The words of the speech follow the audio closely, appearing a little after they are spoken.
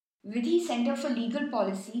Vidhi centre for legal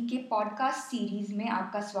policy के podcast series में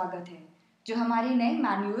आपका स्वागत है, जो हमारे नए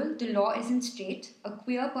manual the law is in straight a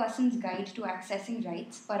queer persons guide to accessing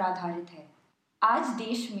rights पर आधारित है। आज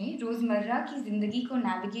देश में रोज़मर्रा की ज़िंदगी को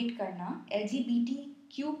नेविगेट करना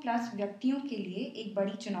LGBTQ+ व्यक्तियों के लिए एक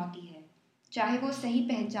बड़ी चुनौती है, चाहे वो सही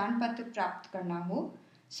पहचान पत्र प्राप्त करना हो,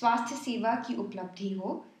 स्वास्थ्य सेवा की उपलब्धि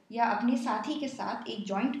हो या अपने साथी के साथ एक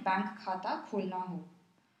जॉइंट बैंक खाता खोलना हो।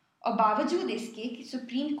 और बावजूद इसके कि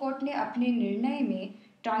सुप्रीम कोर्ट ने अपने निर्णय में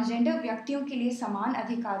ट्रांसजेंडर व्यक्तियों के लिए समान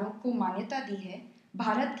अधिकारों को मान्यता दी है,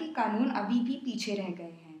 भारत के कानून अभी भी पीछे रह गए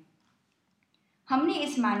हैं। हमने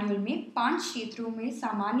इस मैनुअल में 5 क्षेत्रों में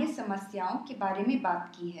सामान्य समस्याओं के बारे में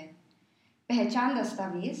बात की है। पहचान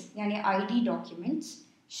दस्तावेज यानी ID डॉक्यूमेंट्स,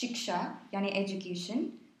 शिक्षा यानी एजुकेशन,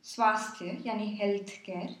 स्वास्थ्य यानी हेल्थ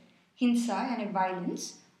केयर, हिंसा यानी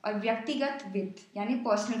वायलेंस और व्यक्तिगत वित्त यानी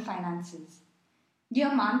पर्सनल फाइनेंसेस।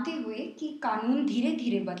 यह मानते हुए कि कानून धीरे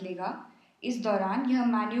धीरे बदलेगा, इस दौरान यह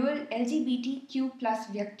मैनुअल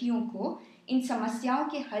LGBTQ+ व्यक्तियों को इन समस्याओं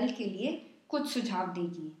के हल के लिए कुछ सुझाव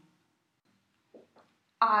देगी।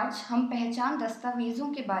 आज हम पहचान दस्तावेजों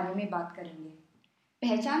के बारे में बात करेंगे।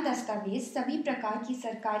 पहचान दस्तावेज सभी प्रकार की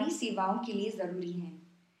सरकारी सेवाओं के लिए ज़रूरी हैं,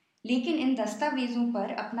 लेकिन इन दस्तावेजों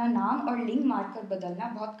पर अपना नाम और लिंग मार्कर बदलना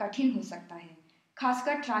बहुत कठिन हो सकता है,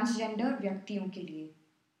 खासकर ट्रांसजेंडर व्यक्तियों के लिए।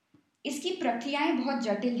 इसकी प्रक्रियाएं बहुत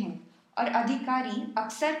जटिल हैं और अधिकारी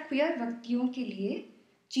अक्सर क्वियर व्यक्तियों के लिए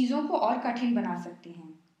चीज़ों को और कठिन बना सकते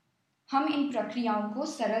हैं। हम इन प्रक्रियाओं को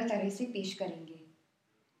सरल तरह से पेश करेंगे।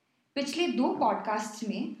 पिछले 2 पॉडकास्ट्स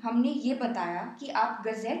में हमने ये बताया कि आप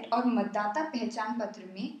गज़ेट और मतदाता पहचान पत्र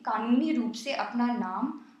में कानूनी रूप से अपना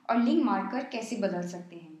नाम और लिंग मार्कर कैसे बदल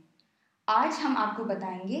सकते हैं। आज हम आपको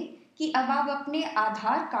बताएंगे कि अब आप अपने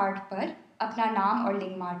आधार कार्ड पर अपना नाम और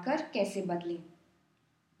लिंग मार्कर कैसे बदलें।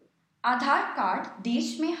 आधार कार्ड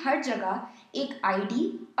देश में हर जगह एक ID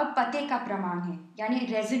और पते का प्रमाण है, यानी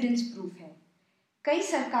रेजिडेंस प्रूफ है। कई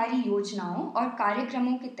सरकारी योजनाओं और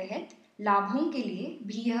कार्यक्रमों के तहत लाभों के लिए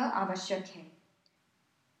भी यह आवश्यक है।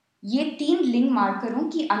 ये 3 लिंग मार्करों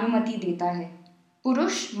की अनुमति देता है: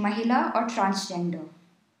 पुरुष, महिला और ट्रांसजेंडर।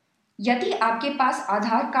 यदि आपके पास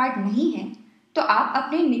आधार कार्ड नहीं है तो आप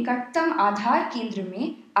अपने निकटतम आधार केंद्र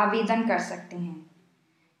में आवेदन कर सकते हैं।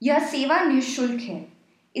 यह सेवा निःशुल्क है,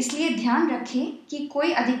 इसलिए ध्यान रखें कि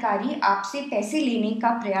कोई अधिकारी आपसे पैसे लेने का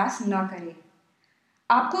प्रयास न करे।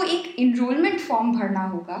 आपको एक इनरोलमेंट फॉर्म भरना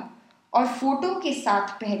होगा और फोटो के साथ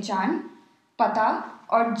पहचान, पता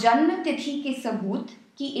और जन्म तिथि के सबूत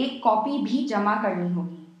की एक कॉपी भी जमा करनी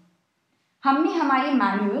होगी। हमने हमारे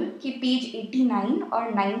मैनुअल के पेज 89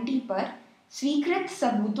 और 90 पर स्वीकृत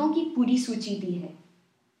सबूतों की पूरी सूची दी है।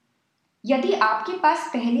 यदि आपके पास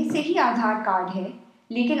पहले से ही आधार कार्ड है,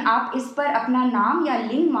 लेकिन आप इस पर अपना नाम या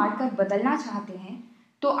लिंग मार्कर बदलना चाहते हैं,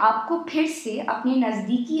 तो आपको फिर से अपने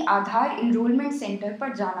नज़दीकी आधार इनरोलमेंट सेंटर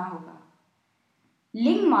पर जाना होगा।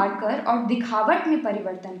 लिंग मार्कर और दिखावट में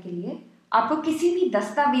परिवर्तन के लिए आपको किसी भी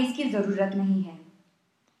दस्तावेज की ज़रूरत नहीं है।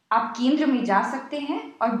 आप केंद्र में जा सकते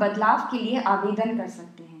हैं और बदलाव के लिए आवेदन कर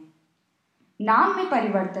सकते हैं। नाम में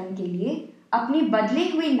परिवर्तन के लिए अपने बदले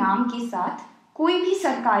हुए नाम के साथ कोई भी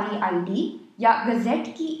सरकारी ID या गज़ेट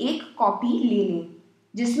की एक कॉपी ले लें,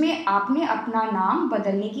 जिसमें आपने अपना नाम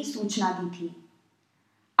बदलने की सूचना दी थी।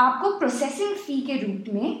 आपको प्रोसेसिंग फ़ी के रूप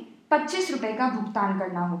में 25 रुपये का भुगतान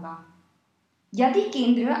करना होगा। यदि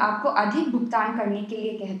केंद्र आपको अधिक भुगतान करने के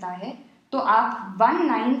लिए कहता है, तो आप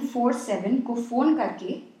 1947 को फ़ोन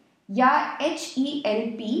करके या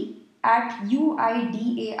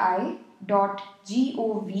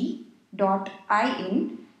help@uidai.gov.in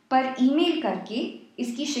पर ईमेल करके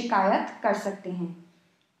इसकी शिकायत कर सकते हैं।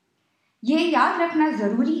 ये याद रखना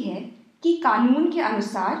ज़रूरी है कि कानून के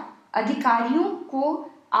अनुसार अधिकारियों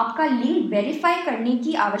को आपका लिंग वेरीफाई करने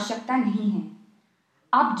की आवश्यकता नहीं है।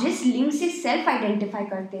 आप जिस लिंग से सेल्फ आइडेंटिफाई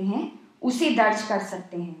करते हैं, उसे दर्ज कर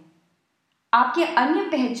सकते हैं, आपके अन्य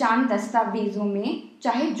पहचान दस्तावेजों में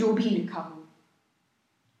चाहे जो भी लिखा हो।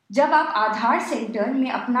 जब आप आधार सेंटर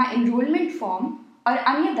में अपना एनरोलमेंट फॉर्म और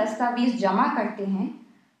अन्य दस्तावेज जमा करते हैं,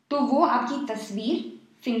 तो वो आपकी तस्वीर,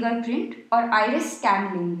 फिंगरप्रिंट और आइरिस स्कैन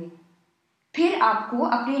लेंगे। फिर आपको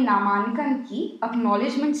अपने नामांकन की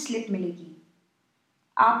एक्नॉलेजमेंट स्लिप मिलेगी।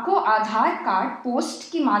 आपको आधार कार्ड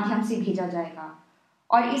पोस्ट के माध्यम से भेजा जाएगा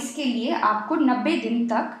और इसके लिए आपको 90 दिन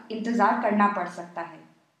तक इंतज़ार करना पड़ सकता है।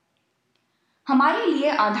 हमारे लिए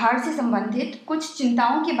आधार से संबंधित कुछ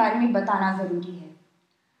चिंताओं के बारे में बताना ज़रूरी है।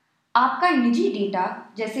 आपका निजी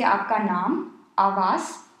डेटा जैसे आपका नाम,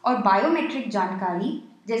 आवास और बायोमेट्रिक जानकारी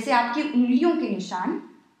जैसे आपकी उंगलियों के निशान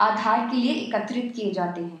आधार के लिए एकत्रित किए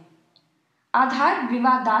जाते हैं। आधार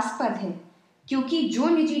विवादास्पद है, क्योंकि जो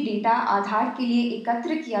निजी डेटा आधार के लिए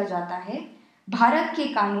एकत्र किया जाता है, भारत के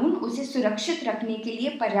कानून उसे सुरक्षित रखने के लिए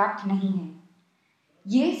पर्याप्त नहीं है।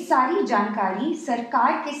 ये सारी जानकारी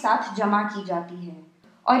सरकार के साथ जमा की जाती है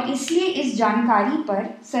और इसलिए इस जानकारी पर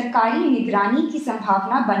सरकारी निगरानी की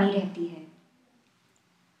संभावना बनी रहती है।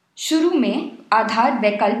 शुरू में आधार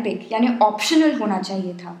वैकल्पिक यानी ऑप्शनल होना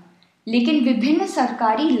चाहिए था, लेकिन विभिन्न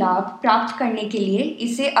सरकारी लाभ प्राप्त करने के लिए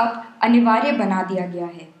इसे अब अनिवार्य बना दिया गया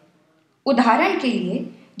है। उदाहरण के लिए,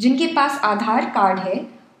 जिनके पास आधार कार्ड है,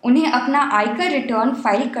 उन्हें अपना आयकर रिटर्न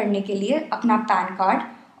फाइल करने के लिए अपना पैन कार्ड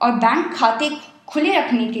और बैंक खाते खुले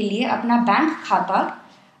रखने के लिए अपना बैंक खाता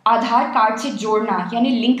आधार कार्ड से जोड़ना यानी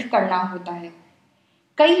लिंक करना होता है।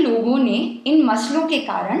 कई लोगों ने इन मसलों के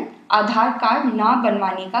कारण आधार कार्ड ना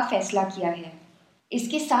बनवाने का फैसला किया है।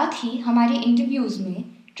 इसके साथ ही हमारे इंटरव्यूज़ में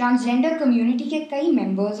ट्रांसजेंडर कम्युनिटी के कई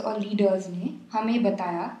मेंबर्स और लीडर्स ने हमें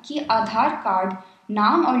बताया कि आधार कार्ड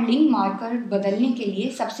नाम और लिंग मार्कर बदलने के लिए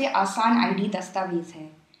सबसे आसान आईडी दस्तावेज है।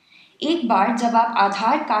 एक बार जब आप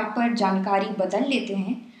आधार कार्ड पर जानकारी बदल लेते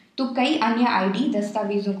हैं तो कई अन्य आईडी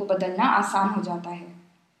दस्तावेजों को बदलना आसान हो जाता है।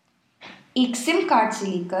 एक सिम कार्ड से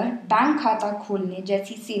लेकर बैंक खाता खोलने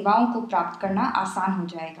जैसी सेवाओं को प्राप्त करना आसान हो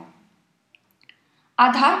जाएगा।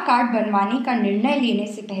 आधार कार्ड बनवाने का निर्णय लेने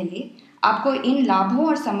से पहले आपको इन लाभों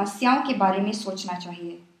और समस्याओं के बारे में सोचना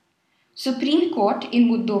चाहिए। सुप्रीम कोर्ट इन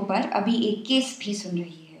मुद्दों पर अभी एक केस भी सुन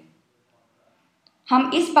रही है।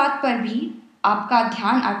 हम इस बात पर भी आपका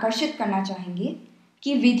ध्यान आकर्षित करना चाहेंगे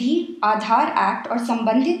कि विधि आधार एक्ट और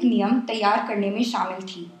संबंधित नियम तैयार करने में शामिल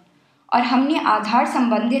थी और हमने आधार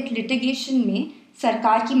संबंधित लिटिगेशन में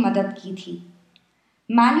सरकार की मदद की थी।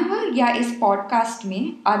 मैनुअल या इस पॉडकास्ट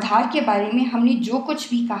में आधार के बारे में हमने जो कुछ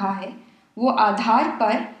भी कहा है वो आधार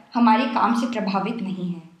पर हमारे काम से प्रभावित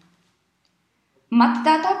नहीं है।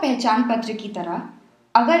 मतदाता पहचान पत्र की तरह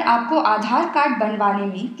अगर आपको आधार कार्ड बनवाने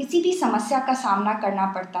में किसी भी समस्या का सामना करना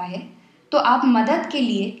पड़ता है तो आप मदद के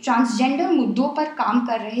लिए ट्रांसजेंडर मुद्दों पर काम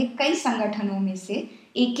कर रहे कई संगठनों में से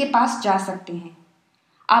एक के पास जा सकते हैं।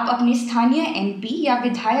 आप अपने स्थानीय एमपी या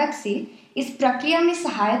विधायक से इस प्रक्रिया में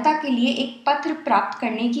सहायता के लिए एक पत्र प्राप्त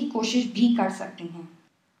करने की कोशिश भी कर सकते हैं।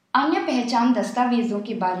 अन्य पहचान दस्तावेजों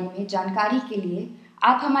के बारे में जानकारी के लिए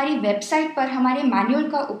आप हमारी वेबसाइट पर हमारे मैनुअल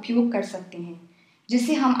का उपयोग कर सकते हैं,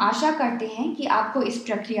 जिससे हम आशा करते हैं कि आपको इस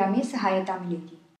प्रक्रिया में सहायता मिलेगी।